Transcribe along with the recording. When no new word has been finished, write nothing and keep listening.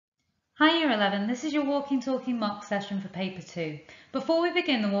Hi Year 11, this is your Walking Talking Mock session for Paper 2. Before we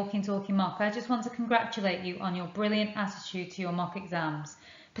begin the Walking Talking Mock, I just want to congratulate you on your brilliant attitude to your mock exams.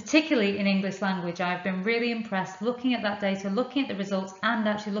 Particularly in English language, I've been really impressed looking at that data, looking at the results and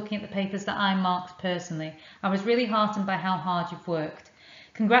actually looking at the papers that I marked personally. I was really heartened by how hard you've worked.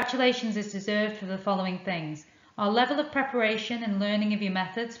 Congratulations is deserved for the following things. Our level of preparation and learning of your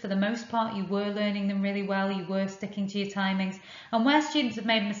methods, for the most part you were learning them really well, you were sticking to your timings, and where students have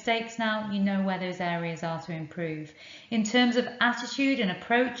made mistakes now, you know where those areas are to improve. In terms of attitude and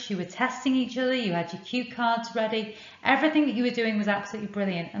approach, you were testing each other, you had your cue cards ready, everything that you were doing was absolutely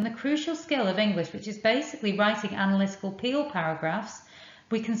brilliant, and the crucial skill of English, which is basically writing analytical peel paragraphs,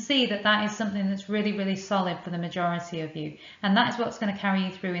 we can see that that is something that's really solid for the majority of you, and that is what's going to carry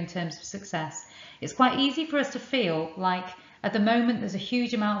you through in terms of success. It's quite easy for us to feel like at the moment there's a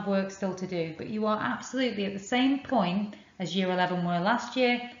huge amount of work still to do, but you are absolutely at the same point as Year 11 were last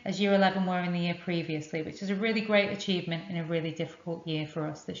year, as Year 11 were in the year previously, which is a really great achievement in a really difficult year for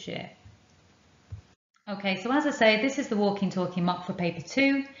us this year. Okay, so as I say, this is the Walking Talking Mock for Paper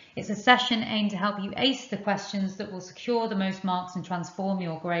 2. It's a session aimed to help you ace the questions that will secure the most marks and transform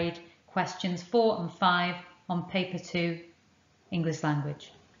your grade, questions 4 and 5 on Paper 2, English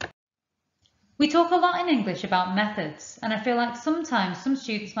Language. We talk a lot in English about methods, and I feel like sometimes some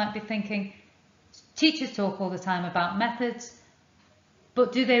students might be thinking, teachers talk all the time about methods,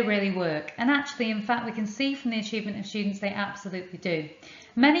 but do they really work? And actually, in fact, we can see from the achievement of students they absolutely do.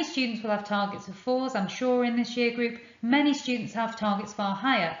 Many students will have targets of 4s, I'm sure, in this year group. Many students have targets far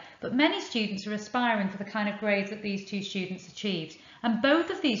higher, but many students are aspiring for the kind of grades that these two students achieved. And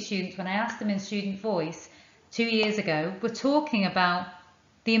both of these students, when I asked them in Student Voice 2 years ago, were talking about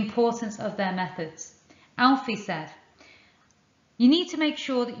the importance of their methods. Alfie said, you need to make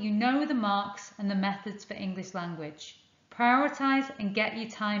sure that you know the marks and the methods for English language. Prioritise and get your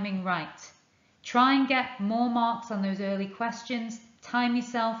timing right. Try and get more marks on those early questions. Time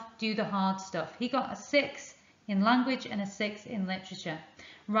yourself, do the hard stuff. He got a 6 in language and a 6 in literature.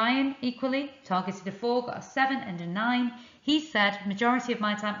 Ryan, equally, targeted a 4, got a 7 and a 9. He said, majority of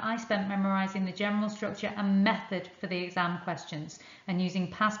my time I spent memorising the general structure and method for the exam questions and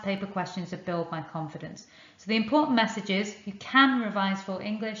using past paper questions to build my confidence. So the important message is you can revise for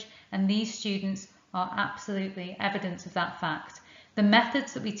English, and these students are absolutely evidence of that fact. The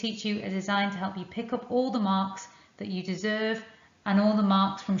methods that we teach you are designed to help you pick up all the marks that you deserve and all the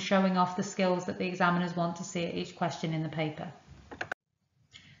marks from showing off the skills that the examiners want to see at each question in the paper.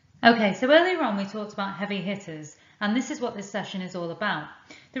 Okay, so earlier on we talked about heavy hitters, and this is what this session is all about.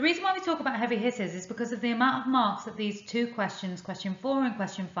 The reason why we talk about heavy hitters is because of the amount of marks that these two questions, question 4 and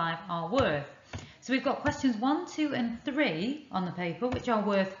question 5, are worth. So we've got questions 1, 2 and 3 on the paper, which are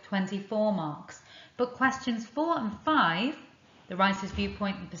worth 24 marks. But questions 4 and 5, the writer's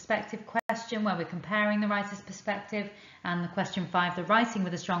viewpoint and perspective question, where we're comparing the writer's perspective, and the question 5, the writing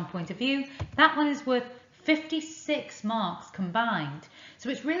with a strong point of view, that one is worth 56 marks combined. So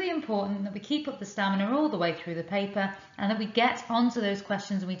it's really important that we keep up the stamina all the way through the paper and that we get onto those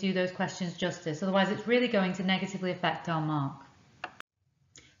questions and we do those questions justice. Otherwise, it's really going to negatively affect our mark.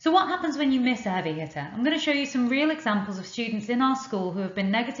 So what happens when you miss a heavy hitter? I'm going to show you some real examples of students in our school who have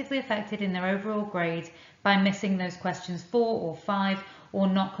been negatively affected in their overall grade by missing those questions 4 or 5 or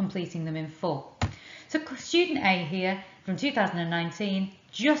not completing them in full. So student A here from 2019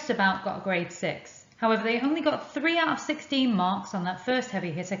 just about got a grade 6. However, they only got 3 out of 16 marks on that first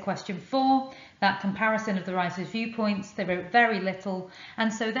heavy hitter, question 4, that comparison of the writer's viewpoints. They wrote very little,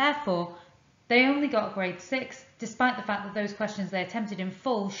 and so therefore they only got grade 6, despite the fact that those questions they attempted in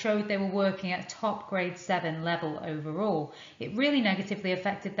full showed they were working at a top grade 7 level overall. It really negatively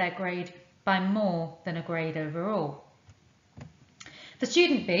affected their grade by more than a grade overall. For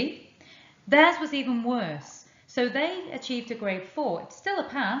student B, theirs was even worse. So they achieved a grade 4. It's still a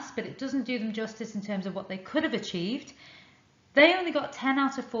pass, but it doesn't do them justice in terms of what they could have achieved. They only got 10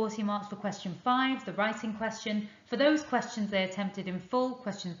 out of 40 marks for question 5, the writing question. For those questions they attempted in full,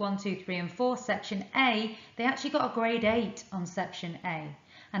 questions 1, 2, 3 and 4, section A, they actually got a grade 8 on section A.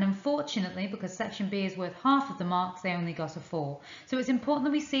 And unfortunately, because section B is worth half of the marks, they only got a 4. So it's important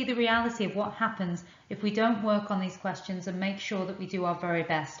that we see the reality of what happens if we don't work on these questions and make sure that we do our very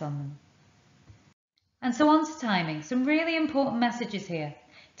best on them. And so on to timing. Some really important messages here.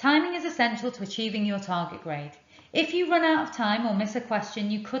 Timing is essential to achieving your target grade. If you run out of time or miss a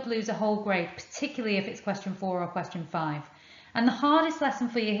question, you could lose a whole grade, particularly if it's question 4 or question 5. And the hardest lesson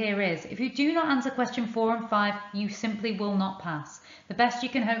for you here is, if you do not answer question 4 and 5, you simply will not pass. The best you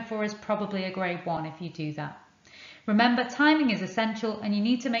can hope for is probably a grade 1 if you do that. Remember, timing is essential and you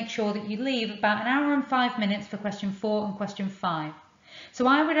need to make sure that you leave about 1 hour and 5 minutes for question 4 and question 5. So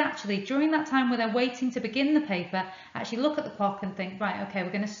I would actually, during that time where they're waiting to begin the paper, actually look at the clock and think, right, okay,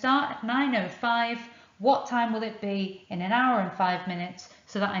 we're going to start at 9:05. What time will it be in an hour and 5 minutes,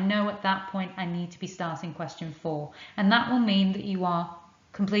 so that I know at that point I need to be starting question 4. And that will mean that you are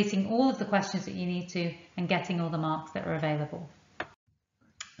completing all of the questions that you need to and getting all the marks that are available.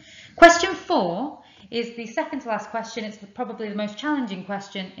 Question 4 is the second to last question. It's probably the most challenging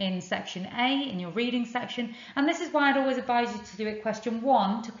question in section A, in your reading section. And this is why I'd always advise you to do it question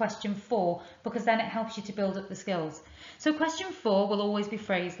 1 to question 4, because then it helps you to build up the skills. So question 4 will always be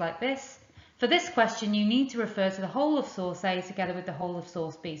phrased like this. For this question, you need to refer to the whole of source A together with the whole of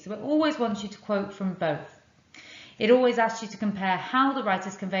source B. So it always wants you to quote from both. It always asks you to compare how the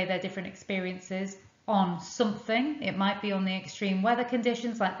writers convey their different experiences on something. It might be on the extreme weather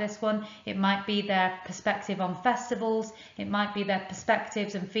conditions like this one. It might be their perspective on festivals. It might be their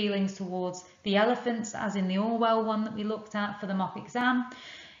perspectives and feelings towards the elephants, as in the Orwell one that we looked at for the mock exam.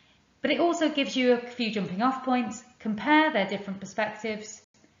 But it also gives you a few jumping off points. Compare their different perspectives.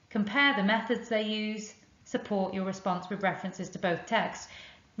 Compare the methods they use. Support your response with references to both texts.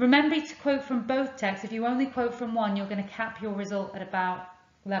 Remember to quote from both texts. If you only quote from one, you're going to cap your result at about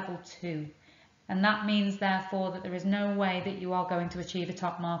level 2. And that means, therefore, that there is no way that you are going to achieve a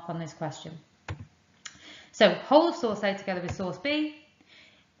top mark on this question. So, whole of source A together with source B.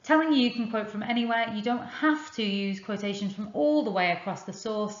 Telling you can quote from anywhere. You don't have to use quotations from all the way across the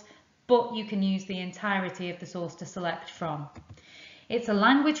source, but you can use the entirety of the source to select from. It's a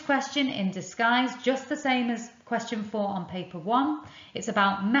language question in disguise, just the same as question 4 on paper 1. It's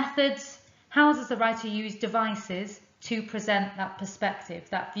about methods. How does the writer use devices to present that perspective,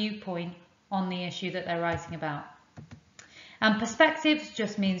 that viewpoint on the issue that they're writing about? And perspectives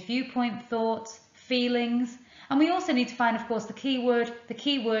just means viewpoint, thoughts, feelings. And we also need to find, of course, the key word. The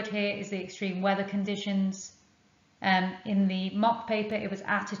key word here is the extreme weather conditions. In the mock paper, it was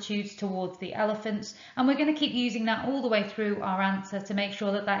attitudes towards the elephants. And we're going to keep using that all the way through our answer to make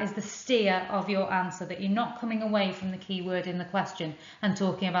sure that that is the steer of your answer, that you're not coming away from the key word in the question and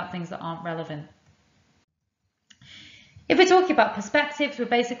talking about things that aren't relevant. If we're talking about perspectives, we're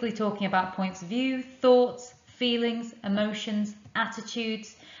basically talking about points of view, thoughts, feelings, emotions,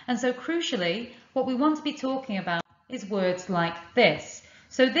 attitudes. And so crucially, what we want to be talking about is words like this.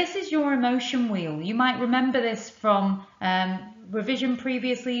 So this is your emotion wheel. You might remember this from revision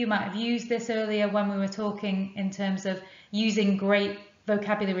previously. You might have used this earlier when we were talking in terms of using great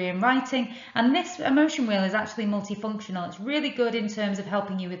vocabulary in writing. And this emotion wheel is actually multifunctional. It's really good in terms of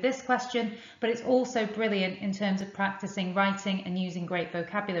helping you with this question, but it's also brilliant in terms of practicing writing and using great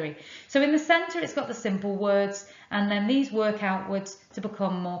vocabulary. So in the center, it's got the simple words, and then these work outwards to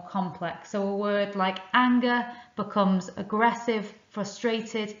become more complex. So a word like anger becomes aggressive,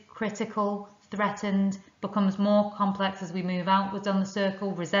 frustrated, critical, threatened, becomes more complex as we move outwards on the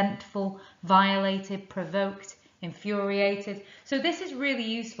circle, resentful, violated, provoked, infuriated. So this is really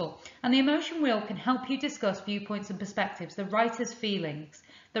useful. And the emotion wheel can help you discuss viewpoints and perspectives, the writer's feelings.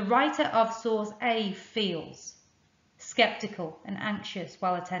 The writer of source A feels sceptical and anxious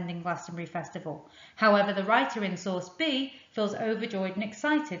while attending Glastonbury Festival. However, the writer in source B feels overjoyed and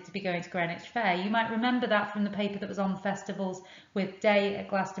excited to be going to Greenwich Fair. You might remember that from the paper that was on festivals with Day at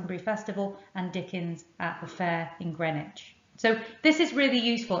Glastonbury Festival and Dickens at the fair in Greenwich. So this is really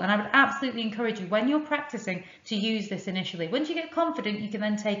useful, and I would absolutely encourage you when you're practicing to use this initially. Once you get confident, you can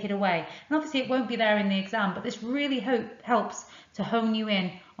then take it away. And obviously it won't be there in the exam, but this really helps to hone you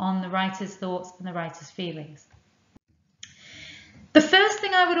in on the writer's thoughts and the writer's feelings. The first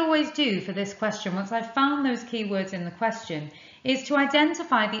thing I would always do for this question, once I've found those keywords in the question, is to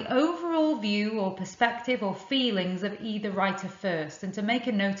identify the overall view or perspective or feelings of either writer first, and to make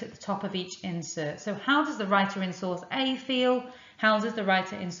a note at the top of each insert. So how does the writer in source A feel? How does the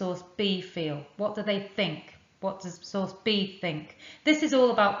writer in source B feel? What do they think? What does source B think? This is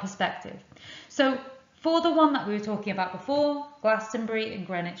all about perspective. So for the one that we were talking about before, Glastonbury and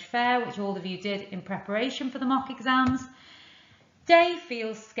Greenwich Fair, which all of you did in preparation for the mock exams, Day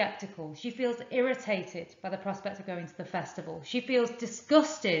feels sceptical. She feels irritated by the prospect of going to the festival. She feels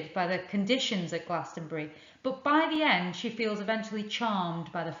disgusted by the conditions at Glastonbury. But by the end, she feels eventually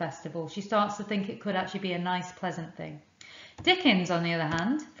charmed by the festival. She starts to think it could actually be a nice, pleasant thing. Dickens, on the other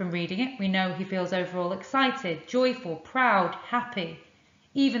hand, from reading it, we know he feels overall excited, joyful, proud, happy,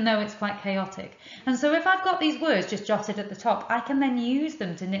 even though it's quite chaotic. And so if I've got these words just jotted at the top, I can then use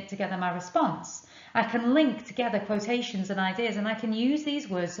them to knit together my response. I can link together quotations and ideas, and I can use these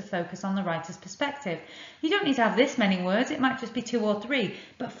words to focus on the writer's perspective. You don't need to have this many words, it might just be 2 or 3,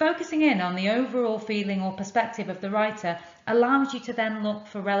 but focusing in on the overall feeling or perspective of the writer allows you to then look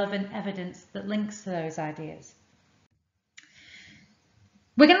for relevant evidence that links to those ideas.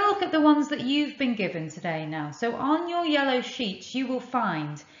 We're going to look at the ones that you've been given today now. So on your yellow sheets, you will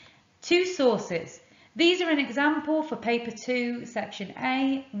find 2 sources. These are an example for paper 2, section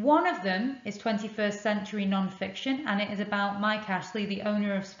A. One of them is 21st century non-fiction, and it is about Mike Ashley, the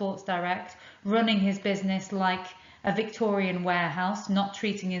owner of Sports Direct, running his business like a Victorian warehouse, not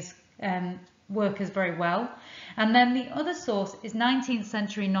treating his workers very well. And then the other source is 19th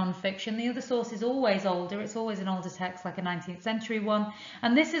century non-fiction. The other source is always older. It's always an older text, like a 19th century one.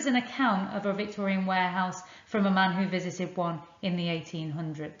 And this is an account of a Victorian warehouse from a man who visited one in the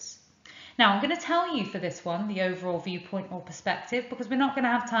 1800s. Now, I'm going to tell you for this one the overall viewpoint or perspective, because we're not going to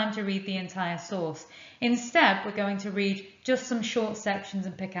have time to read the entire source. Instead, we're going to read just some short sections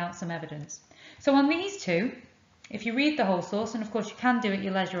and pick out some evidence. So on these 2, if you read the whole source, and of course you can do at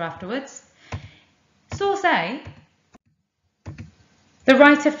your leisure afterwards, source A, the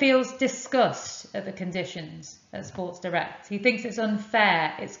writer feels disgust at the conditions at Sports Direct. He thinks it's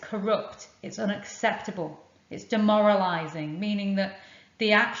unfair, it's corrupt, it's unacceptable, it's demoralising, meaning that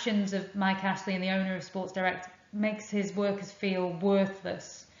the actions of Mike Ashley and the owner of Sports Direct makes his workers feel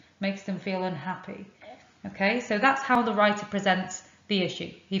worthless, makes them feel unhappy. Okay, so that's how the writer presents the issue.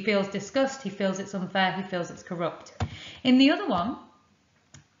 He feels disgust, he feels it's unfair, he feels it's corrupt. In the other one,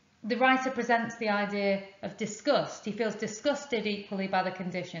 the writer presents the idea of disgust. He feels disgusted equally by the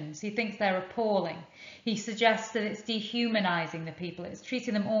conditions. He thinks they're appalling. He suggests that it's dehumanising the people. It's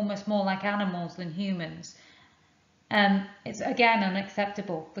treating them almost more like animals than humans. It's again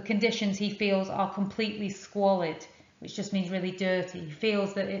unacceptable. The conditions he feels are completely squalid, which just means really dirty. He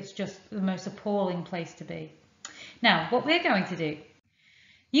feels that it's just the most appalling place to be. Now, what we're going to do,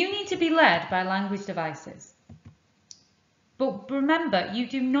 you need to be led by language devices. But remember, you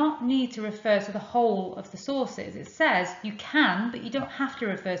do not need to refer to the whole of the sources. It says you can, but you don't have to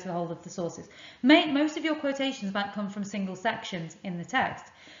refer to the whole of the sources. Most of your quotations might come from single sections in the text.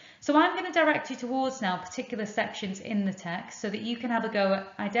 So I'm going to direct you towards now particular sections in the text so that you can have a go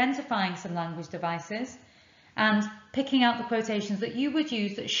at identifying some language devices and picking out the quotations that you would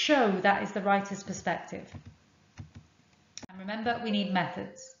use that show that is the writer's perspective. And remember, we need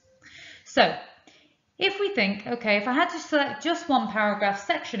methods. So if we think, okay, if I had to select just one paragraph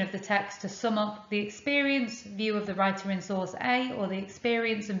section of the text to sum up the experience view of the writer in source A or the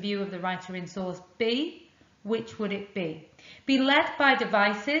experience and view of the writer in source B, which would it be? Be led by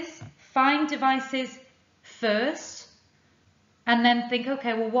devices, find devices first, and then think,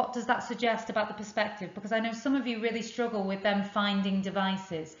 okay, well, what does that suggest about the perspective? Because I know some of you really struggle with them finding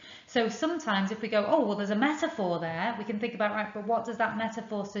devices. So sometimes if we go, oh, well, there's a metaphor there, we can think about, right, but what does that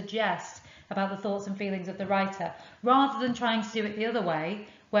metaphor suggest about the thoughts and feelings of the writer, rather than trying to do it the other way,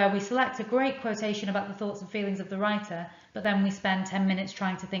 where we select a great quotation about the thoughts and feelings of the writer, but then we spend 10 minutes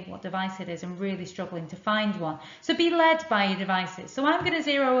trying to think what device it is and really struggling to find one. So be led by your devices. So I'm going to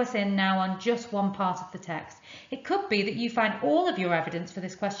zero us in now on just one part of the text. It could be that you find all of your evidence for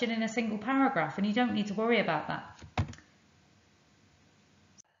this question in a single paragraph, and you don't need to worry about that.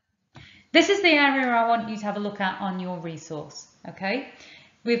 This is the area I want you to have a look at on your resource, okay?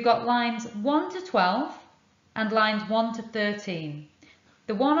 We've got lines 1 to 12 and lines 1 to 13.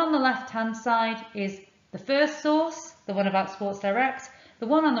 The one on the left-hand side is the first source, the one about Sports Direct. The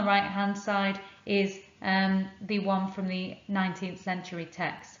one on the right-hand side is the one from the 19th century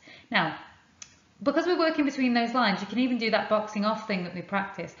text. Now, because we're working between those lines, you can even do that boxing off thing that we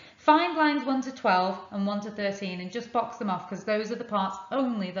practice. Find lines 1 to 12 and 1 to 13 and just box them off, because those are the parts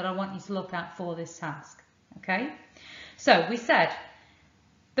only that I want you to look at for this task. Okay? So we said,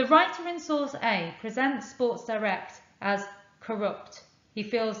 the writer in source A presents Sports Direct as corrupt. He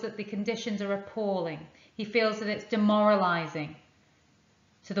feels that the conditions are appalling. He feels that it's demoralising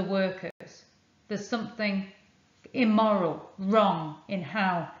to the workers. There's something immoral, wrong in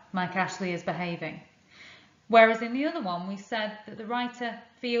how Mike Ashley is behaving. Whereas in the other one, we said that the writer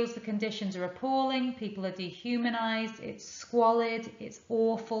feels the conditions are appalling, people are dehumanised, it's squalid, it's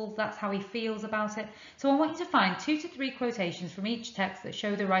awful, that's how he feels about it. So I want you to find 2 to 3 quotations from each text that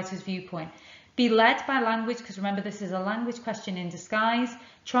show the writer's viewpoint. Be led by language, because remember, this is a language question in disguise.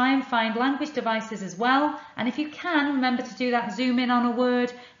 Try and find language devices as well. And if you can, remember to do that, zoom in on a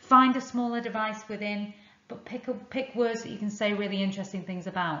word, find a smaller device within, but pick words that you can say really interesting things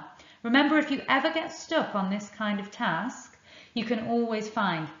about. Remember, if you ever get stuck on this kind of task, you can always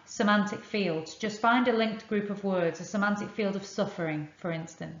find semantic fields. Just find a linked group of words, a semantic field of suffering, for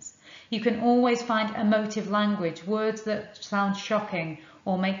instance. You can always find emotive language, words that sound shocking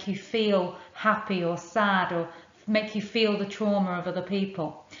or make you feel happy or sad or make you feel the trauma of other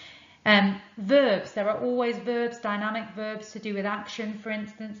people. Verbs, there are always verbs, dynamic verbs to do with action, for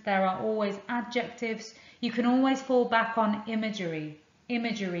instance. There are always adjectives. You can always fall back on imagery.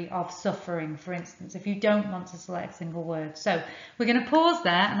 imagery of suffering, for instance, if you don't want to select single words. So we're going to pause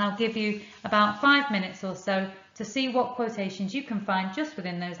there and I'll give you about 5 minutes or so to see what quotations you can find just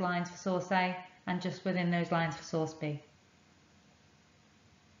within those lines for source A and just within those lines for source B.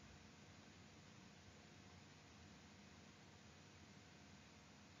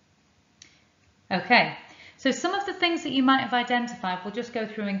 Okay, so some of the things that you might have identified, we'll just go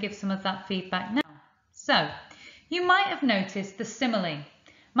through and give some of that feedback now. So, you might have noticed the simile.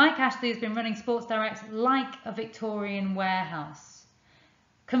 Mike Ashley has been running Sports Direct like a Victorian warehouse.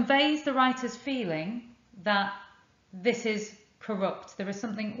 Conveys the writer's feeling that this is corrupt. There is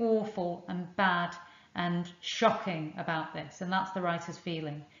something awful and bad and shocking about this, and that's the writer's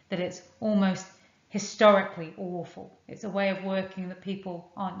feeling, that it's almost historically awful. It's a way of working that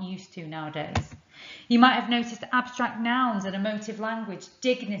people aren't used to nowadays. You might have noticed abstract nouns and emotive language,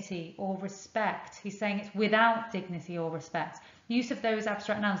 dignity or respect. He's saying it's without dignity or respect. Use of those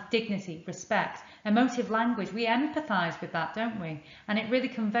abstract nouns, dignity, respect, emotive language, we empathise with that, don't we? And it really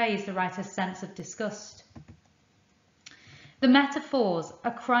conveys the writer's sense of disgust. The metaphors,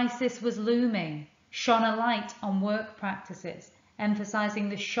 a crisis was looming, shone a light on work practices, emphasising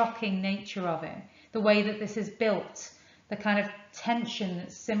the shocking nature of it, the way that this is built, the kind of tension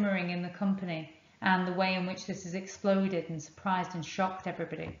that's simmering in the company, and the way in which this has exploded and surprised and shocked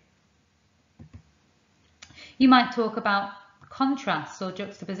everybody. You might talk about contrasts or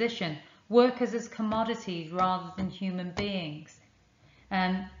juxtaposition, workers as commodities rather than human beings,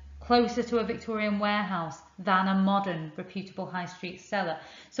 and closer to a Victorian warehouse than a modern, reputable high street seller.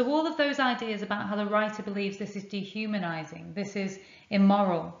 So all of those ideas about how the writer believes this is dehumanising, this is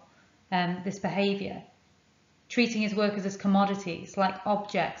immoral, this behaviour, treating his workers as commodities, like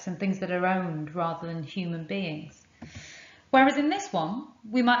objects and things that are owned rather than human beings. Whereas in this one,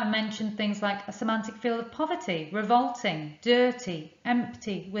 we might have mentioned things like a semantic field of poverty, revolting, dirty,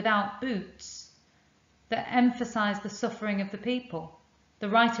 empty, without boots, that emphasise the suffering of the people. The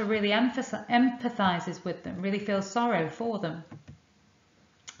writer really empathises with them, really feels sorrow for them.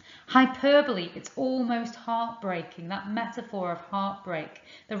 Hyperbole, it's almost heartbreaking, that metaphor of heartbreak.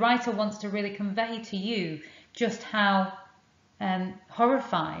 The writer wants to really convey to you just how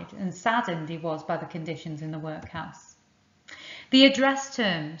horrified and saddened he was by the conditions in the workhouse. The address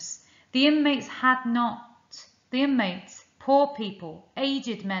terms, the inmates, poor people,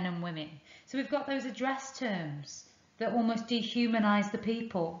 aged men and women. So we've got those address terms that almost dehumanise the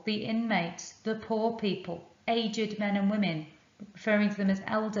people, the inmates, the poor people, aged men and women, referring to them as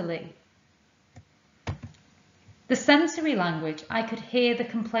elderly. The sensory language, I could hear the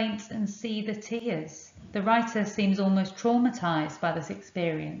complaints and see the tears. The writer seems almost traumatised by this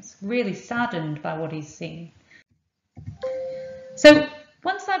experience, really saddened by what he's seen. So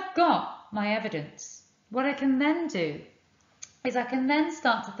once I've got my evidence, what I can then do is I can then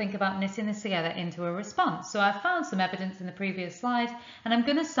start to think about knitting this together into a response. So I found some evidence in the previous slide, and I'm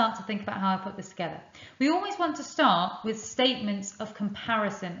going to start to think about how I put this together. We always want to start with statements of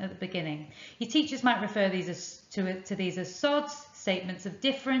comparison at the beginning. Your teachers might refer these to these as SODs, statements of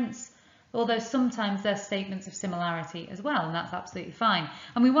difference, although sometimes they're statements of similarity as well, and that's absolutely fine.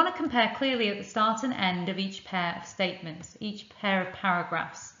 And we want to compare clearly at the start and end of each pair of statements, each pair of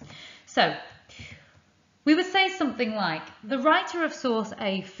paragraphs. So we would say something like, the writer of source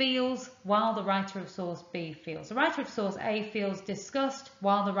A feels while the writer of source B feels. The writer of source A feels disgust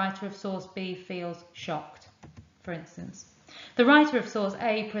while the writer of source B feels shocked, for instance. The writer of source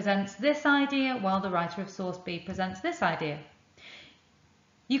A presents this idea while the writer of source B presents this idea.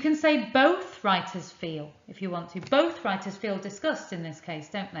 You can say both writers feel, if you want to. Both writers feel disgust in this case,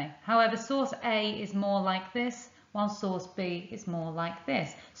 don't they? However, source A is more like this, while source B is more like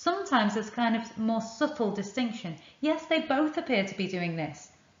this. Sometimes there's kind of more subtle distinction. Yes, they both appear to be doing this,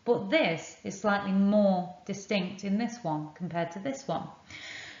 but this is slightly more distinct in this one compared to this one.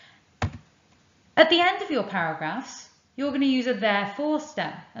 At the end of your paragraphs, you're going to use a therefore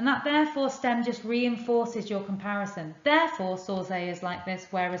stem, and that therefore stem just reinforces your comparison. Therefore, source A is like this,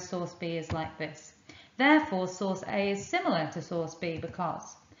 whereas source B is like this. Therefore, source A is similar to source B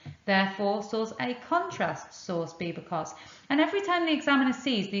because. Therefore, source A contrasts source B because. And every time the examiner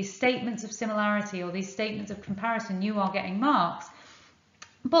sees these statements of similarity or these statements of comparison, you are getting marks.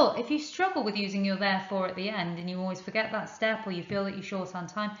 But if you struggle with using your therefore at the end and you always forget that step or you feel that you're short on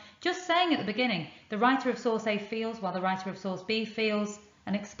time, just saying at the beginning, the writer of source A feels while the writer of source B feels,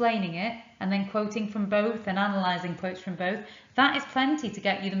 and explaining it, and then quoting from both and analysing quotes from both, that is plenty to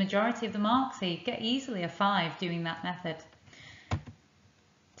get you the majority of the marks here. You get easily a 5 doing that method.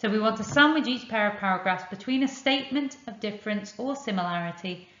 So we want to sandwich each pair of paragraphs between a statement of difference or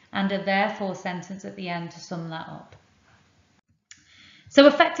similarity and a therefore sentence at the end to sum that up. So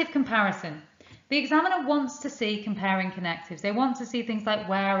effective comparison. The examiner wants to see comparing connectives. They want to see things like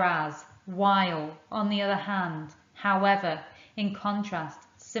whereas, while, on the other hand, however, in contrast,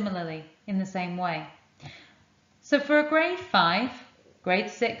 similarly, in the same way. So for a grade 5, grade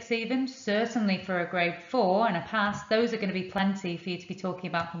 6 even, certainly for a grade 4 and a pass, those are going to be plenty for you to be talking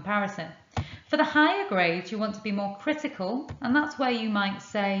about comparison. For the higher grades, you want to be more critical, and that's where you might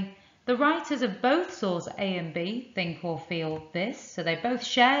say, the writers of both source A and B think or feel this, so they both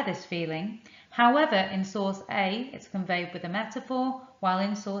share this feeling. However, in source A, it's conveyed with a metaphor, while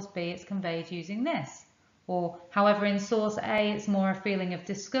in source B, it's conveyed using this. Or, however, in source A, it's more a feeling of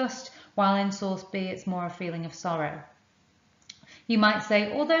disgust, while in source B, it's more a feeling of sorrow. You might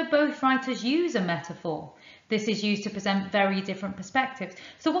say, although both writers use a metaphor, this is used to present very different perspectives.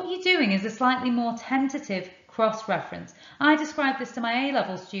 So what you're doing is a slightly more tentative cross-reference. I describe this to my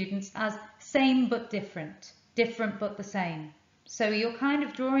A-level students as same but different, different but the same. So you're kind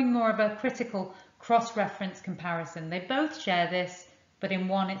of drawing more of a critical cross-reference comparison. They both share this, but in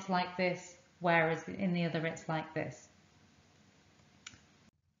one it's like this, whereas in the other it's like this.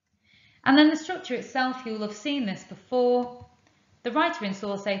 And then the structure itself, you'll have seen this before. The writer in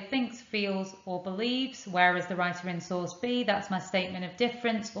source A thinks, feels or believes, whereas the writer in source B, that's my statement of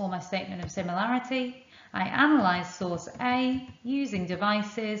difference or my statement of similarity. I analyse source A using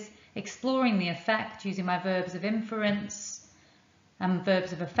devices, exploring the effect using my verbs of inference and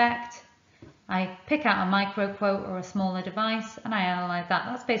verbs of effect. I pick out a micro quote or a smaller device and I analyse that.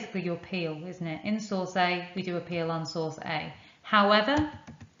 That's basically your peel, isn't it? In source A, we do a peel on source A. However,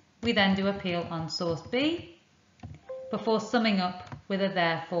 we then do a peel on source B before summing up with a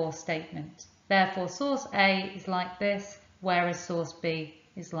therefore statement. Therefore, source A is like this, whereas source B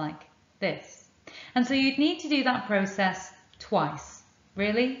is like this. And so you'd need to do that process twice,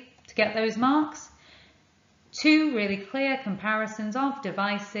 really, to get those marks. 2 really clear comparisons of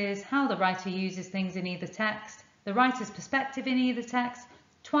devices, how the writer uses things in either text, the writer's perspective in either text.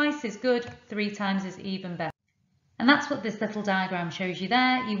 Twice is good, 3 times is even better. And that's what this little diagram shows you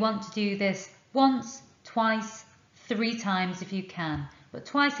there. You want to do this once, twice, 3 times if you can. But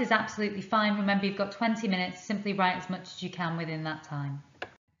twice is absolutely fine. Remember, you've got 20 minutes. Simply write as much as you can within that time.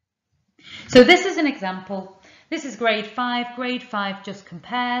 So this is an example. This is grade 5. Grade 5 just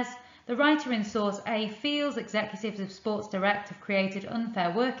compares. The writer in source A feels executives of Sports Direct have created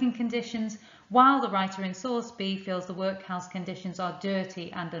unfair working conditions, while the writer in source B feels the workhouse conditions are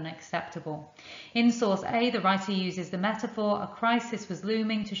dirty and unacceptable. In source A, the writer uses the metaphor, a crisis was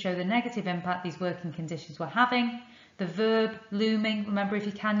looming, to show the negative impact these working conditions were having. The verb looming, remember if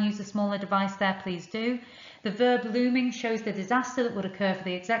you can use a smaller device there, please do. The verb looming shows the disaster that would occur for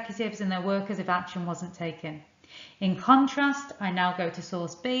the executives and their workers if action wasn't taken. In contrast, I now go to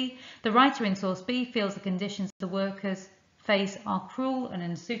source B. The writer in source B feels the conditions the workers face are cruel and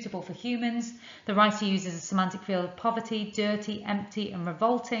unsuitable for humans. The writer uses a semantic field of poverty, dirty, empty and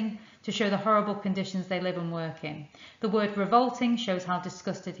revolting to show the horrible conditions they live and work in. The word revolting shows how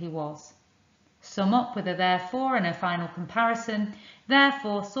disgusted he was. Sum up with a therefore and a final comparison.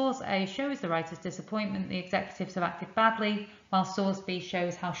 Therefore, source A shows the writer's disappointment the executives have acted badly, while source B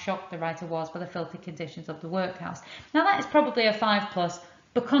shows how shocked the writer was by the filthy conditions of the workhouse. Now that is probably a 5+,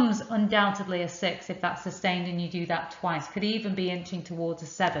 becomes undoubtedly a 6 if that's sustained and you do that twice. Could even be inching towards a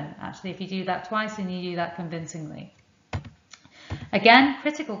 7, actually, if you do that twice and you do that convincingly. Again,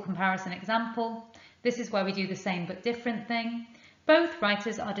 critical comparison example. This is where we do the same but different thing. Both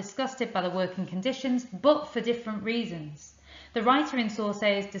writers are disgusted by the working conditions, but for different reasons. The writer in source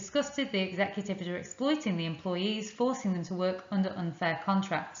A is disgusted the executives are exploiting the employees, forcing them to work under unfair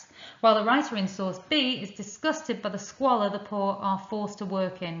contracts, while the writer in source B is disgusted by the squalor the poor are forced to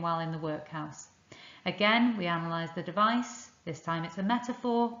work in while in the workhouse. Again, we analyse the device. This time it's a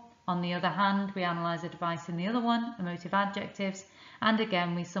metaphor. On the other hand, we analyse the device in the other one, emotive adjectives, and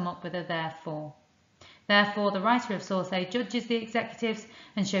again we sum up with a therefore. Therefore, the writer of source A judges the executives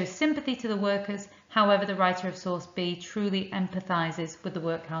and shows sympathy to the workers. However, the writer of source B truly empathises with the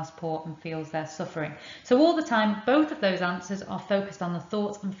workhouse poor and feels their suffering. So all the time, both of those answers are focused on the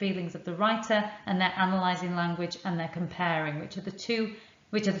thoughts and feelings of the writer, and they're analysing language and they're comparing, which are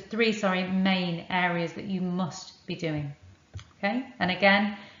the three main areas that you must be doing. Okay, and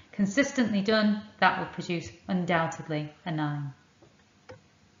again, consistently done, that will produce undoubtedly a 9.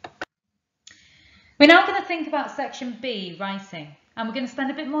 We're now going to think about section B, writing. And we're going to spend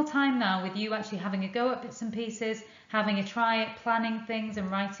a bit more time now with you actually having a go at bits and pieces, having a try at planning things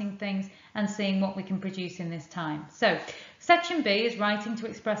and writing things and seeing what we can produce in this time. So section B is writing to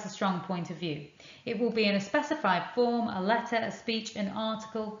express a strong point of view. It will be in a specified form, a letter, a speech, an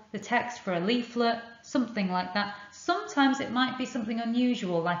article, the text for a leaflet, something like that. Sometimes it might be something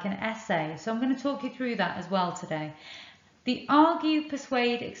unusual like an essay. So I'm going to talk you through that as well today. The argue,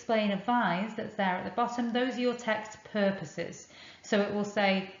 persuade, explain, advise that's there at the bottom, those are your text purposes. So it will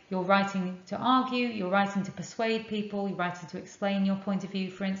say you're writing to argue, you're writing to persuade people, you're writing to explain your point of view,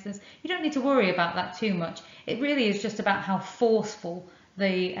 for instance. You don't need to worry about that too much. It really is just about how forceful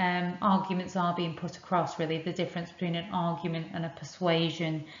the arguments are being put across, really, the difference between an argument and a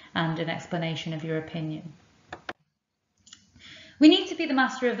persuasion and an explanation of your opinion. We need to be the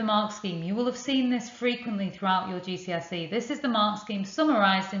master of the mark scheme. You will have seen this frequently throughout your GCSE. This is the mark scheme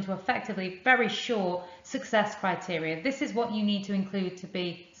summarised into effectively very short success criteria. This is what you need to include to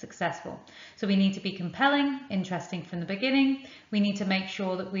be successful. So we need to be compelling, interesting from the beginning. We need to make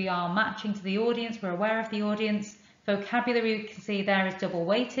sure that we are matching to the audience, we're aware of the audience. Vocabulary, you can see there, is double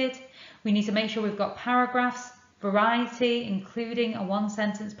weighted. We need to make sure we've got paragraphs, variety, including a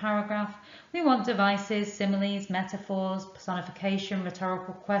one-sentence paragraph. We want devices, similes, metaphors, personification,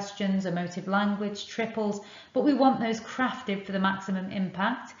 rhetorical questions, emotive language, triples, but we want those crafted for the maximum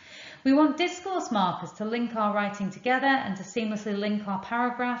impact. We want discourse markers to link our writing together and to seamlessly link our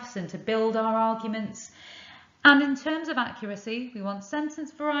paragraphs and to build our arguments. And in terms of accuracy, we want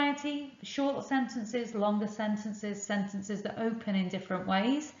sentence variety, short sentences, longer sentences, sentences that open in different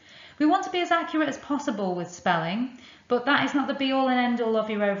ways. We want to be as accurate as possible with spelling, but that is not the be-all and end-all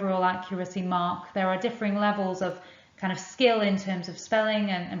of your overall accuracy mark. There are differing levels of kind of skill in terms of spelling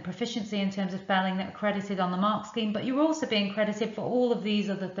and proficiency in terms of spelling that are credited on the mark scheme, but you're also being credited for all of these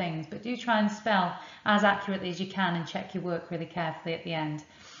other things. But do try and spell as accurately as you can and check your work really carefully at the end.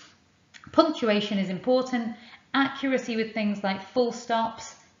 Punctuation is important. Accuracy with things like full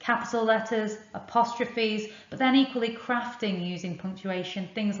stops, capital letters, apostrophes, but then equally crafting using punctuation,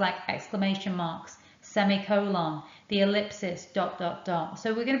 things like exclamation marks, semicolon, the ellipsis, ...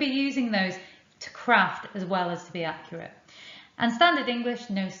 So we're going to be using those to craft as well as to be accurate. And standard English,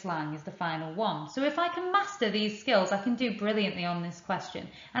 no slang, is the final one. So if I can master these skills, I can do brilliantly on this question.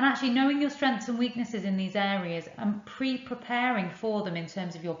 And actually knowing your strengths and weaknesses in these areas and pre-preparing for them in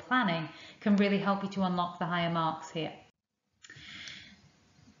terms of your planning can really help you to unlock the higher marks here.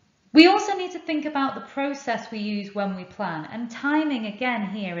 We also need to think about the process we use when we plan, and timing again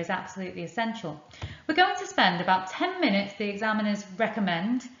here is absolutely essential. We're going to spend about 10 minutes, the examiners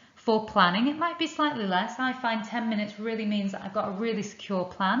recommend, for planning. It might be slightly less. I find 10 minutes really means that I've got a really secure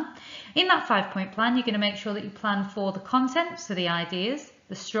plan. In that 5-point plan, you're going to make sure that you plan for the content, so the ideas,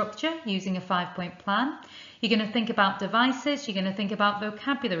 the structure using a 5-point plan. You're going to think about devices, you're going to think about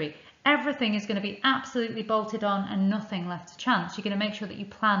vocabulary. Everything is going to be absolutely bolted on and nothing left to chance. You're going to make sure that you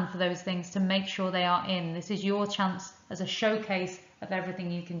plan for those things to make sure they are in. This is your chance as a showcase of everything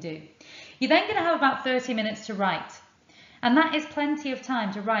you can do. You're then going to have about 30 minutes to write. And that is plenty of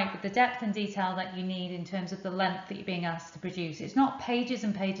time to write with the depth and detail that you need in terms of the length that you're being asked to produce. It's not pages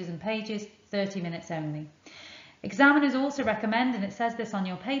and pages and pages, 30 minutes only. Examiners also recommend, and it says this on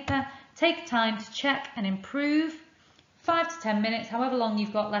your paper, take time to check and improve. 5 to 10 minutes, however long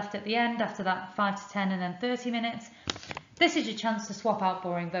you've got left at the end, after that 5 to 10 and then 30 minutes. This is your chance to swap out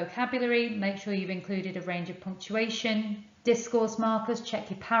boring vocabulary, make sure you've included a range of punctuation, discourse markers,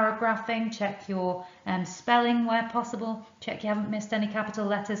 check your paragraphing, check your spelling where possible, check you haven't missed any capital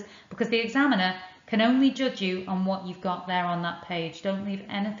letters, because the examiner can only judge you on what you've got there on that page. Don't leave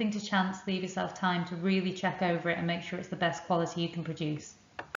anything to chance, leave yourself time to really check over it and make sure it's the best quality you can produce.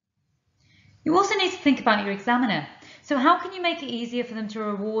 You also need to think about your examiner. So how can you make it easier for them to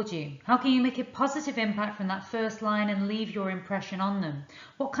reward you? How can you make a positive impact from that first line and leave your impression on them?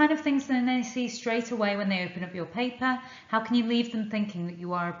 What kind of things can they see straight away when they open up your paper? How can you leave them thinking that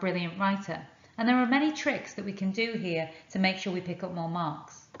you are a brilliant writer? And there are many tricks that we can do here to make sure we pick up more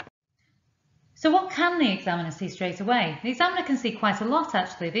marks. So what can the examiner see straight away? The examiner can see quite a lot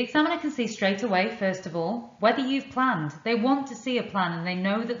actually. The examiner can see straight away, first of all, whether you've planned. They want to see a plan and they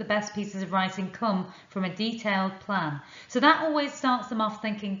know that the best pieces of writing come from a detailed plan. So that always starts them off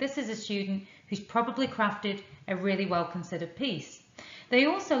thinking this is a student who's probably crafted a really well considered piece. They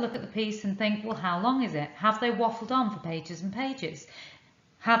also look at the piece and think, well, how long is it? Have they waffled on for pages and pages?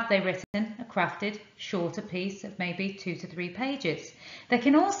 Have they written a crafted, shorter piece of maybe 2 to 3 pages? They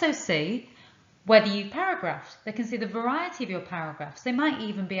can also see Whether you've paragraphed, they can see the variety of your paragraphs. They might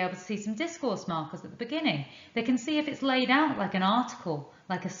even be able to see some discourse markers at the beginning. They can see if it's laid out like an article,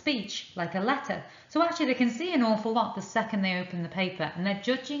 like a speech, like a letter. So actually they can see an awful lot the second they open the paper, and they're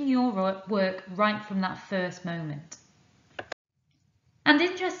judging your work right from that first moment. And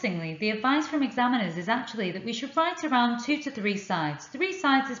interestingly, the advice from examiners is actually that we should write around 2 to 3 sides. 3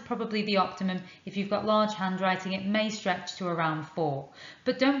 sides is probably the optimum. If you've got large handwriting, it may stretch to around 4.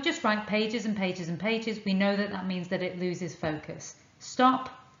 But don't just write pages and pages and pages. We know that that means that it loses focus. Stop,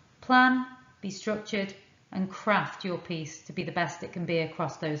 plan, be structured, and craft your piece to be the best it can be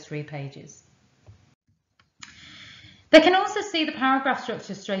across those 3 pages. They can also see the paragraph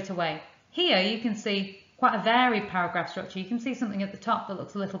structure straight away. Here you can see quite a varied paragraph structure. You can see something at the top that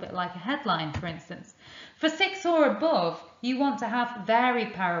looks a little bit like a headline, for instance. For 6 or above, you want to have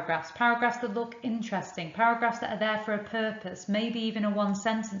varied paragraphs, paragraphs that look interesting, paragraphs that are there for a purpose, maybe even a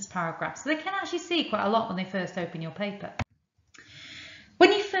 1-sentence paragraph. So they can actually see quite a lot when they first open your paper.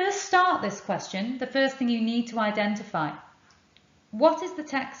 When you first start this question, the first thing you need to identify, what is the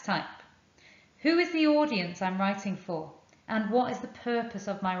text type? Who is the audience I'm writing for? And what is the purpose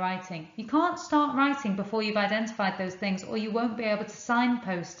of my writing? You can't start writing before you've identified those things, or you won't be able to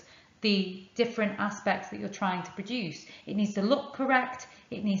signpost the different aspects that you're trying to produce. It needs to look correct,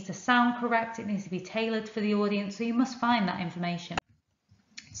 it needs to sound correct, it needs to be tailored for the audience, so you must find that information.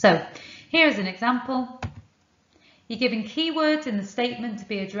 So here's an example. You're given keywords in the statement to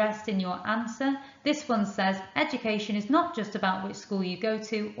be addressed in your answer. This one says, education is not just about which school you go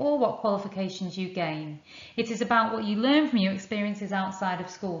to or what qualifications you gain. It is about what you learn from your experiences outside of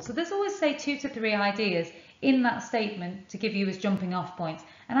school. So there's always, say, 2 to 3 ideas in that statement to give you as jumping off points.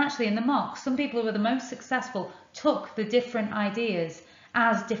 And actually in the mock, some people who were the most successful took the different ideas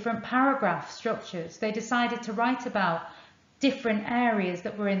as different paragraph structures. They decided to write about different areas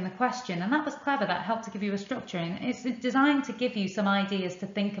that were in the question, and that was clever. That helped to give you a structure, and it's designed to give you some ideas to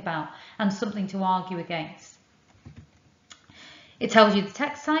think about and something to argue against. It tells you the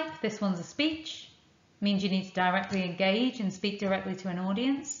text type. This one's a speech, means you need to directly engage and speak directly to an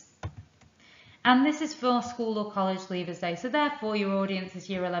audience. And this is for school or college leavers day, so therefore your audience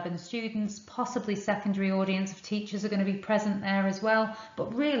is year 11 students, possibly secondary audience of teachers are going to be present there as well,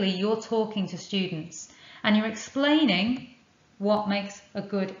 but really you're talking to students and you're explaining what makes a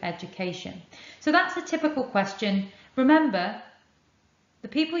good education. So that's a typical question. Remember, the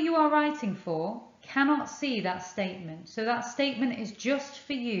people you are writing for cannot see that statement. So that statement is just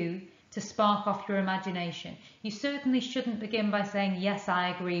for you to spark off your imagination. You certainly shouldn't begin by saying, yes, I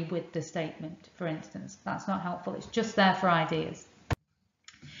agree with the statement, for instance. That's not helpful. It's just there for ideas.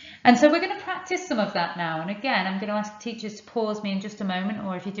 And so we're going to practice some of that now. And again, I'm going to ask teachers to pause me in just a moment,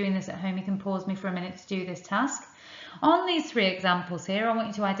 or if you're doing this at home, you can pause me for a minute to do this task. On these 3 examples here, I want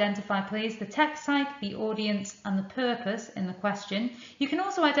you to identify, please, the text type, the audience, and the purpose in the question. You can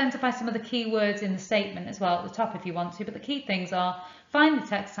also identify some of the key words in the statement as well at the top if you want to, but the key things are find the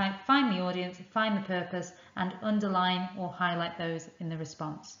text type, find the audience, find the purpose, and underline or highlight those in the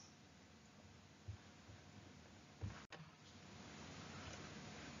response.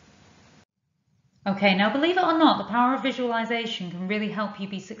 Okay, now believe it or not, the power of visualization can really help you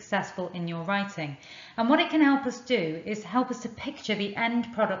be successful in your writing. And what it can help us do is help us to picture the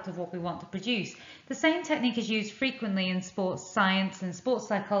end product of what we want to produce. The same technique is used frequently in sports science, and sports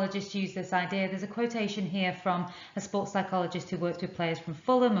psychologists use this idea. There's a quotation here from a sports psychologist who works with players from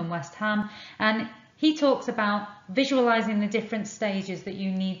Fulham and West Ham, and he talks about visualizing the different stages that you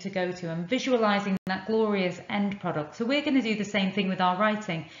need to go to and visualizing that glorious end product. So we're going to do the same thing with our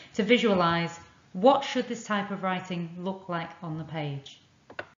writing to visualize what should this type of writing look like on the page.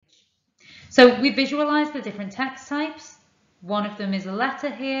 So we visualize the different text types. One of them is a letter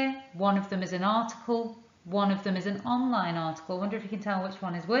here, one of them is an article, one of them is an online article. I wonder if you can tell which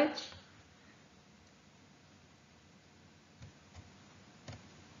one is which.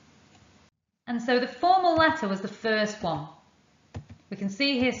 And so the formal letter was the first one. We can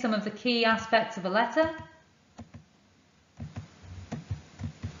see here some of the key aspects of a letter.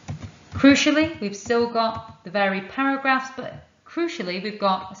 Crucially, we've still got the varied paragraphs, but crucially, we've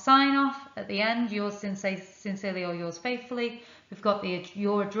got a sign-off at the end, yours sincerely or yours faithfully. We've got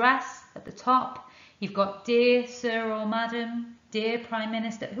your address at the top. You've got dear sir or madam, dear Prime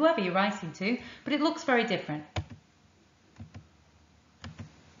Minister, whoever you're writing to, but it looks very different.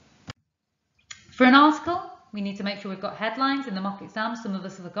 For an article, we need to make sure we've got headlines in the mock exam. Some of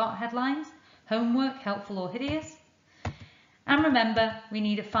us have got headlines. Homework, helpful or hideous. And remember, we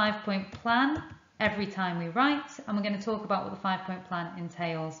need a 5-point plan every time we write, and we're going to talk about what the 5-point plan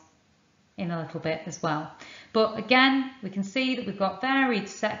entails. in a little bit as well. But again, we can see that we've got varied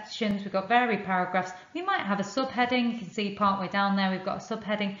sections, we've got varied paragraphs. We might have a subheading. You can see partway down there we've got a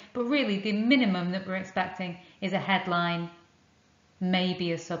subheading, but really the minimum that we're expecting is a headline,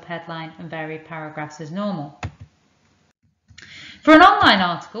 maybe a subheadline, and varied paragraphs as normal. For an online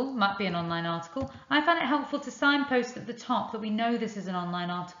article, might be an online article, I find it helpful to signpost at the top that we know this is an online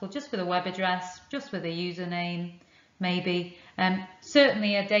article, just with a web address, just with a username, maybe.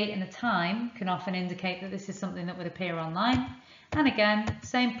 Certainly a date and a time can often indicate that this is something that would appear online. And again,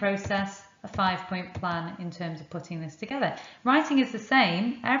 same process, a 5-point plan in terms of putting this together. Writing is the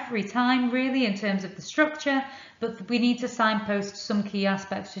same every time really in terms of the structure, but we need to signpost some key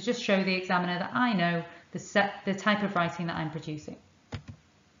aspects to just show the examiner that I know the type of writing that I'm producing.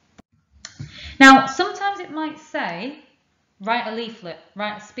 Now, sometimes it might say, write a leaflet,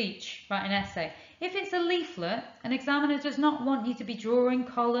 write a speech, write an essay. If it's a leaflet, an examiner does not want you to be drawing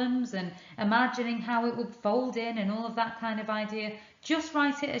columns and imagining how it would fold in and all of that kind of idea. Just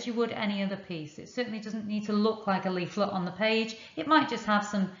write it as you would any other piece. It certainly doesn't need to look like a leaflet on the page. It might just have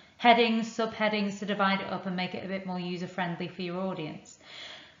some headings, subheadings to divide it up and make it a bit more user-friendly for your audience.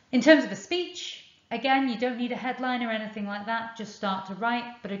 In terms of a speech, again, you don't need a headline or anything like that. Just start to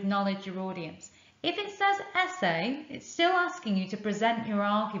write, but acknowledge your audience. If it says essay, it's still asking you to present your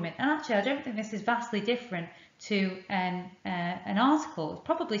argument. And actually, I don't think this is vastly different to an article. It's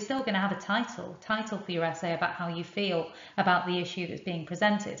probably still going to have a title for your essay about how you feel about the issue that's being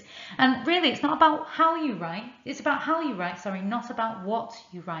presented. And really, it's not about how you write. It's about how you write, sorry, not about what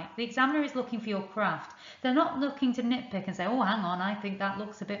you write. The examiner is looking for your craft. They're not looking to nitpick and say, oh, hang on, I think that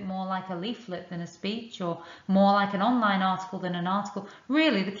looks a bit more like a leaflet than a speech, or more like an online article than an article.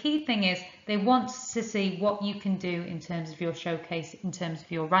 Really, the key thing is they want to see what you can do in terms of your showcase, in terms of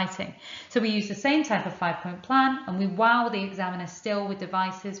your writing. So we use the same type of 5-point plan, and we wow the examiner still with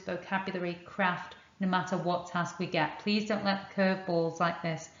devices, vocabulary, craft, no matter what task we get. Please don't let the curveballs like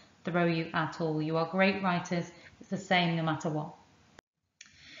this throw you at all. You are great writers. It's the same no matter what.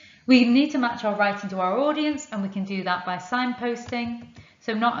 We need to match our writing to our audience, and we can do that by signposting.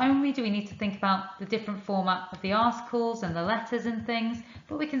 So not only do we need to think about the different format of the articles and the letters and things,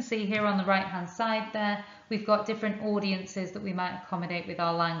 but we can see here on the right hand side there, we've got different audiences that we might accommodate with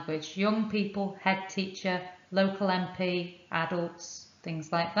our language. Young people, head teacher, local MP, adults,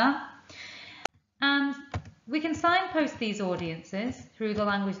 things like that. And we can signpost these audiences through the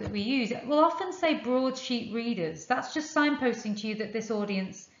language that we use. It will often say broadsheet readers. That's just signposting to you that this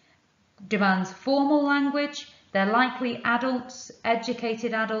audience demands formal language. They're likely adults,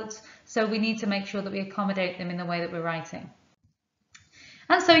 educated adults, so we need to make sure that we accommodate them in the way that we're writing.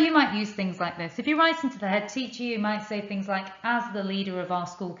 And so you might use things like this. If you're writing to the head teacher, you might say things like, as the leader of our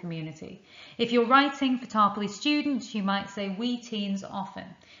school community. If you're writing for Tarpley students, you might say, we teens often.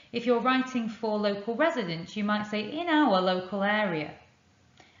 If you're writing for local residents, you might say, in our local area.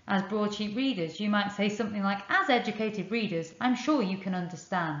 As broadsheet readers, you might say something like, as educated readers, I'm sure you can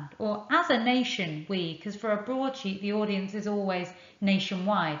understand. Or as a nation, we, because for a broadsheet, the audience is always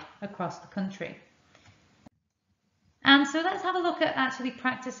nationwide across the country. And so let's have a look at actually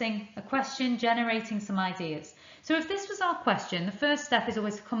practicing a question, generating some ideas. So if this was our question, the first step is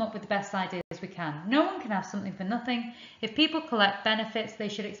always to come up with the best ideas we can. No one can have something for nothing. If people collect benefits, they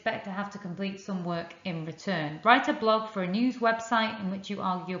should expect to have to complete some work in return. Write a blog for a news website in which you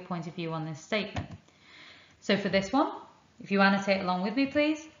argue your point of view on this statement. So for this one, if you annotate along with me,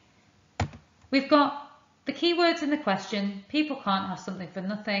 please. We've got the keywords in the question. People can't have something for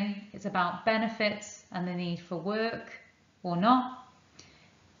nothing. It's about benefits and the need for work or not.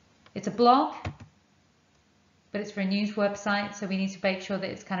 It's a blog, but it's for a news website, so we need to make sure that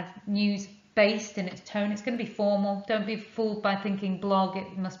it's kind of news based in its tone. It's going to be formal. Don't be fooled by thinking blog,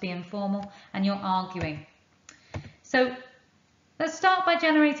 it must be informal, and you're arguing. So let's start by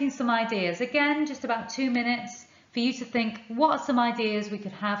generating some ideas. Again, just about 2 minutes for you to think, what are some ideas we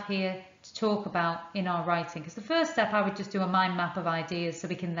could have here to talk about in our writing? Because the first step, I would just do a mind map of ideas so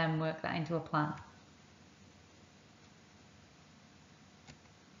we can then work that into a plan.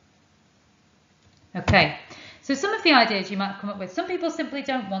 Okay, so some of the ideas you might come up with. Some people simply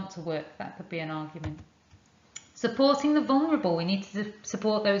don't want to work. That could be an argument. Supporting the vulnerable. We need to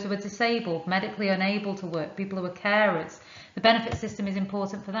support those who are disabled, medically unable to work, people who are carers. The benefit system is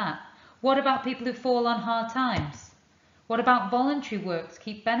important for that. What about people who fall on hard times? What about voluntary work to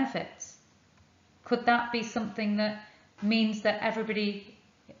keep benefits? Could that be something that means that everybody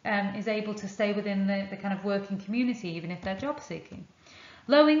is able to stay within the kind of working community, even if they're job seeking?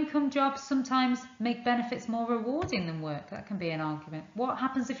 Low-income jobs sometimes make benefits more rewarding than work. That can be an argument. What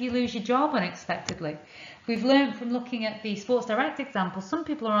happens if you lose your job unexpectedly? We've learned from looking at the Sports Direct example, some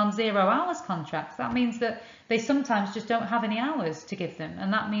people are on 0 hours contracts. That means that they sometimes just don't have any hours to give them.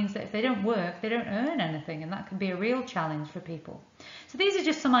 And that means that if they don't work, they don't earn anything. And that can be a real challenge for people. So these are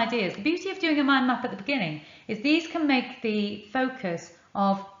just some ideas. The beauty of doing a mind map at the beginning is these can make the focus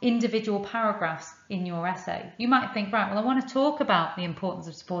of individual paragraphs in your essay. You might think, right, well, I want to talk about the importance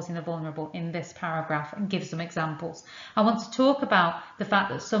of supporting the vulnerable in this paragraph and give some examples. I want to talk about the fact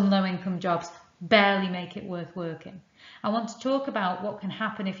that some low-income jobs barely make it worth working. I want to talk about what can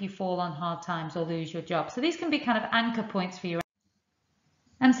happen if you fall on hard times or lose your job. So these can be kind of anchor points for you.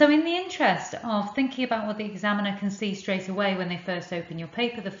 And so in the interest of thinking about what the examiner can see straight away when they first open your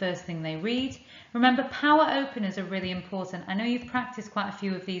paper, the first thing they read, remember power openers are really important. I know you've practiced quite a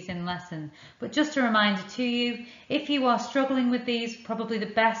few of these in lesson, but just a reminder to you, if you are struggling with these, probably the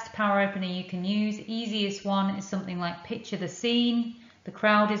best power opener you can use, easiest one is something like picture the scene. The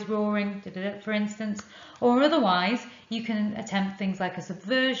crowd is roaring, for instance, or otherwise you can attempt things like a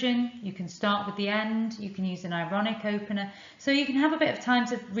subversion, you can start with the end, you can use an ironic opener, so you can have a bit of time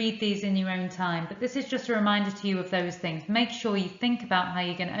to read these in your own time, but this is just a reminder to you of those things. Make sure you think about how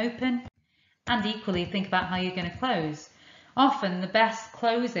you're going to open and equally think about how you're going to close. Often the best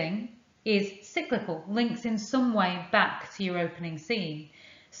closing is cyclical, links in some way back to your opening scene.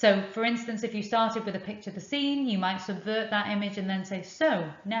 So, for instance, if you started with a picture the scene, you might subvert that image and then say, so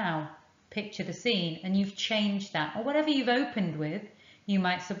now picture the scene, and you've changed that. Or whatever you've opened with, you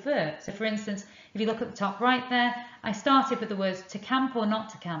might subvert. So, for instance, if you look at the top right there, I started with the words to camp or not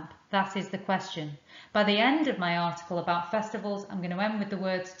to camp. That is the question. By the end of my article about festivals, I'm going to end with the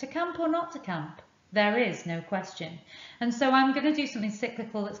words to camp or not to camp. There is no question. And so I'm going to do something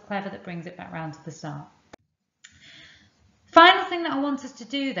cyclical that's clever that brings it back round to the start. Final thing that I want us to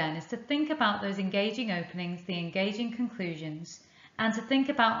do then is to think about those engaging openings, the engaging conclusions, and to think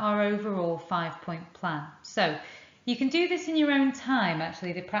about our overall 5-point plan. So you can do this in your own time,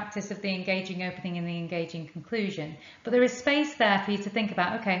 actually, the practice of the engaging opening and the engaging conclusion, but there is space there for you to think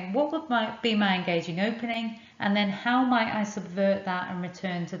about, okay, what would be my engaging opening, and then how might I subvert that and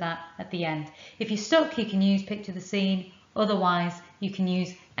return to that at the end. If you're stuck, you can use picture the scene, otherwise you can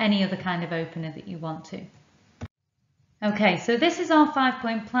use any other kind of opener that you want to. Okay, so this is our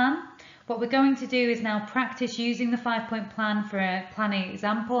 5-point plan. What we're going to do is now practice using the 5-point plan for a planning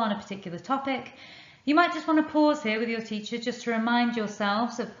example on a particular topic. You might just want to pause here with your teacher just to remind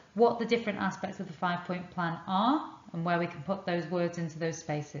yourselves of what the different aspects of the 5-point plan are and where we can put those words into those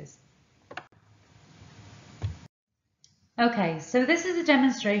spaces. Okay, so this is a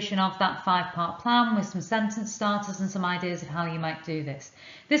demonstration of that 5-part plan with some sentence starters and some ideas of how you might do this.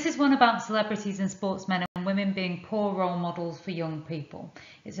 This is one about celebrities and sportsmen and women being poor role models for young people.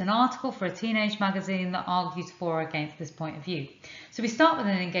 It's an article for a teenage magazine that argues for or against this point of view. So we start with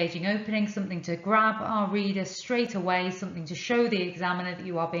an engaging opening, something to grab our reader straight away, something to show the examiner that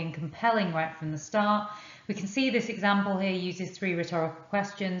you are being compelling right from the start. We can see this example here uses 3 rhetorical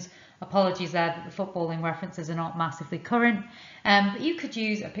questions. Apologies there that the footballing references are not massively current, but you could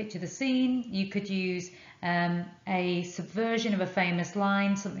use a picture the scene, you could use a subversion of a famous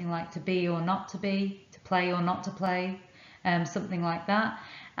line, something like to be or not to be, to play or not to play, something like that,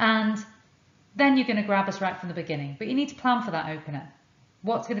 and then you're going to grab us right from the beginning, but you need to plan for that opener.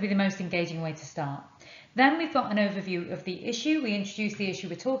 What's going to be the most engaging way to start? Then we've got an overview of the issue. We introduce the issue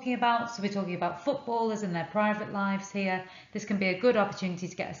we're talking about. So we're talking about footballers and their private lives here. This can be a good opportunity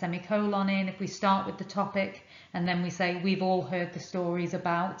to get a semicolon in. If we start with the topic and then we say we've all heard the stories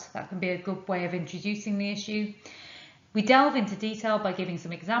about, that can be a good way of introducing the issue. We delve into detail by giving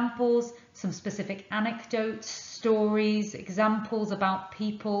some examples, some specific anecdotes, stories, examples about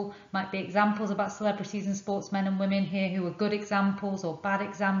people, might be examples about celebrities and sportsmen and women here who are good examples or bad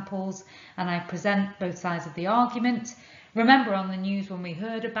examples, and I present both sides of the argument. Remember, on the news when we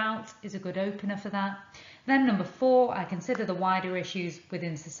heard about is a good opener for that. Then number 4, I consider the wider issues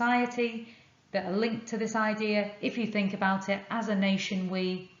within society that are linked to this idea. If you think about it, as a nation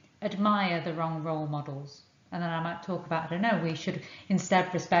we admire the wrong role models. And then I might talk about, I don't know, we should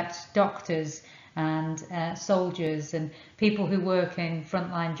instead respect doctors and soldiers and people who work in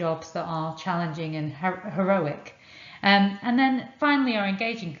frontline jobs that are challenging and heroic. And then finally our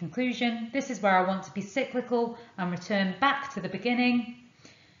engaging conclusion. This is where I want to be cyclical and return back to the beginning.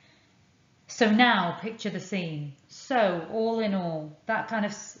 So now picture the scene. So all in all, that kind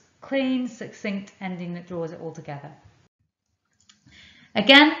of clean, succinct ending that draws it all together.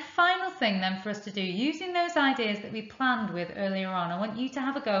 Again, final thing then for us to do, using those ideas that we planned with earlier on, I want you to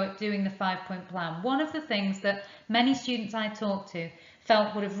have a go at doing the 5-point plan. One of the things that many students I talk to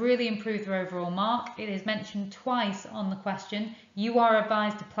felt would have really improved their overall mark. It is mentioned twice on the question. You are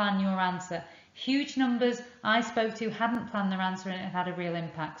advised to plan your answer. Huge numbers I spoke to hadn't planned their answer and it had a real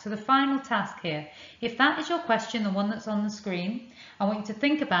impact. So the final task here, if that is your question, the one that's on the screen, I want you to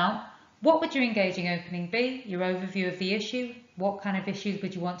think about what would your engaging opening be, your overview of the issue, what kind of issues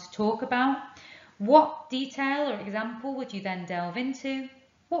would you want to talk about, what detail or example would you then delve into,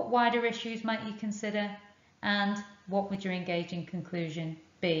 what wider issues might you consider, and what would your engaging conclusion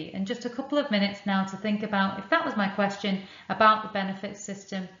be? And just a couple of minutes now to think about, if that was my question about the benefits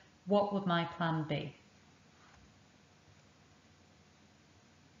system, what would my plan be?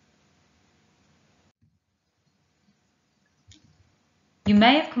 You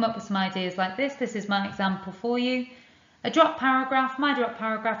may have come up with some ideas like this. This is my example for you. A drop paragraph. My drop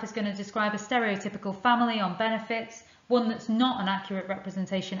paragraph is going to describe a stereotypical family on benefits, one that's not an accurate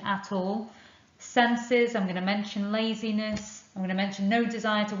representation at all. Senses, I'm going to mention laziness, I'm going to mention no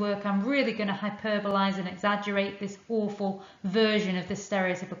desire to work. I'm really going to hyperbolize and exaggerate this awful version of this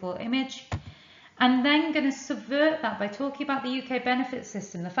stereotypical image. I'm then going to subvert that by talking about the UK benefits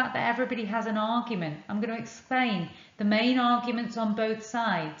system, the fact that everybody has an argument. I'm going to explain the main arguments on both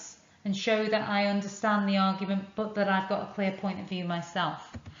sides and show that I understand the argument, but that I've got a clear point of view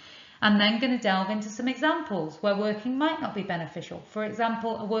myself. I'm then going to delve into some examples where working might not be beneficial. For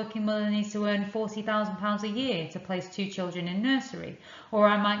example, a working mother needs to earn £40,000 a year to place 2 children in nursery. Or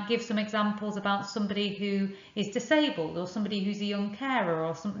I might give some examples about somebody who is disabled or somebody who's a young carer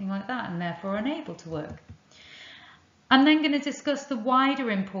or something like that and therefore unable to work. I'm then going to discuss the wider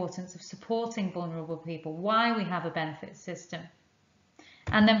importance of supporting vulnerable people, why we have a benefit system.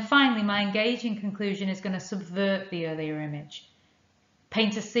 And then finally, my engaging conclusion is going to subvert the earlier image.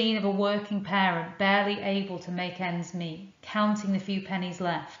 Paint a scene of a working parent barely able to make ends meet, counting the few pennies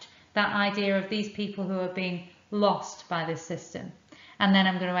left. That idea of these people who are being lost by this system. And then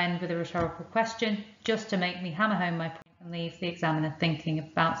I'm going to end with a rhetorical question just to make me hammer home my point and leave the examiner thinking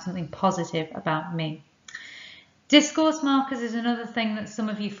about something positive about me. Discourse markers is another thing that some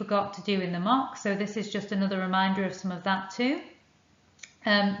of you forgot to do in the mock, so this is just another reminder of some of that too.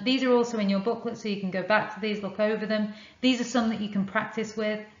 These are also in your booklet, so you can go back to these, look over them. These are some that you can practice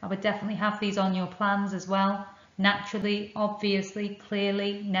with. I would definitely have these on your plans as well. Naturally, obviously,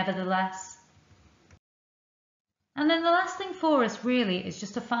 clearly, nevertheless. And then the last thing for us really is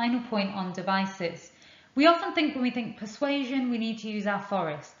just a final point on devices. We often think when we think persuasion, we need to use our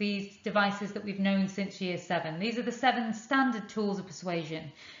Forest, these devices that we've known since year 7. These are the 7 standard tools of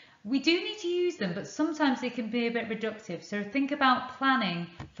persuasion. We do need to use them, but sometimes they can be a bit reductive. So think about planning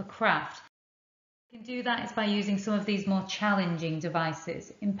for craft. You can do that is by using some of these more challenging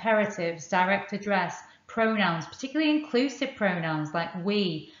devices, imperatives, direct address, pronouns, particularly inclusive pronouns like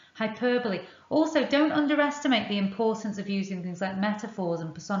we, hyperbole. Also, don't underestimate the importance of using things like metaphors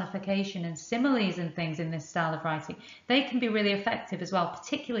and personification and similes and things in this style of writing. They can be really effective as well,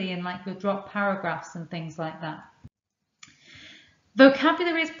 particularly in like your drop paragraphs and things like that.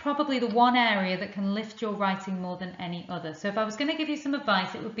 Vocabulary is probably the one area that can lift your writing more than any other. So if I was going to give you some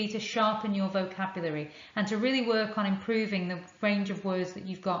advice, it would be to sharpen your vocabulary and to really work on improving the range of words that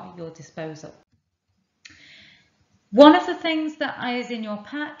you've got at your disposal. One of the things that is in your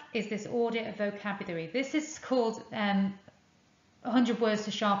pack is this audit of vocabulary. This is called 100 words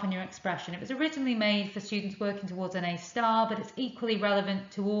to sharpen your expression. It was originally made for students working towards an A-star, but it's equally relevant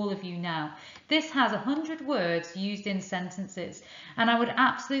to all of you now. This has 100 words used in sentences, and I would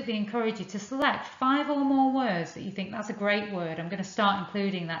absolutely encourage you to select 5 or more words that you think that's a great word. I'm going to start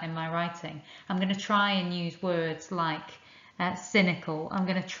including that in my writing. I'm going to try and use words like cynical. I'm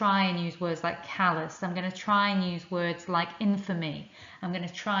going to try and use words like callous. I'm going to try and use words like infamy. I'm going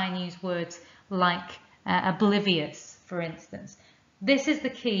to try and use words like oblivious, for instance. This is the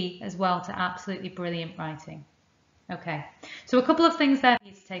key as well to absolutely brilliant writing. Okay, so a couple of things there for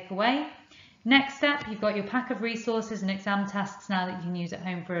you to take away. Next step, you've got your pack of resources and exam tasks now that you can use at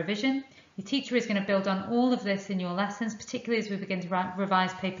home for revision. Your teacher is going to build on all of this in your lessons, particularly as we begin to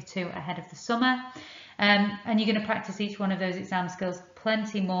revise paper 2 ahead of the summer. And you're going to practice each one of those exam skills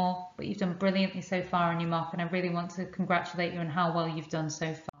plenty more, but you've done brilliantly so far on your mock, and I really want to congratulate you on how well you've done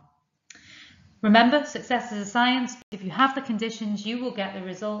so far. Remember, success is a science. If you have the conditions, you will get the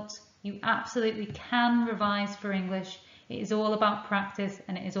results. You absolutely can revise for English. It is all about practice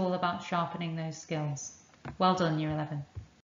and it is all about sharpening those skills. Well done, Year 11.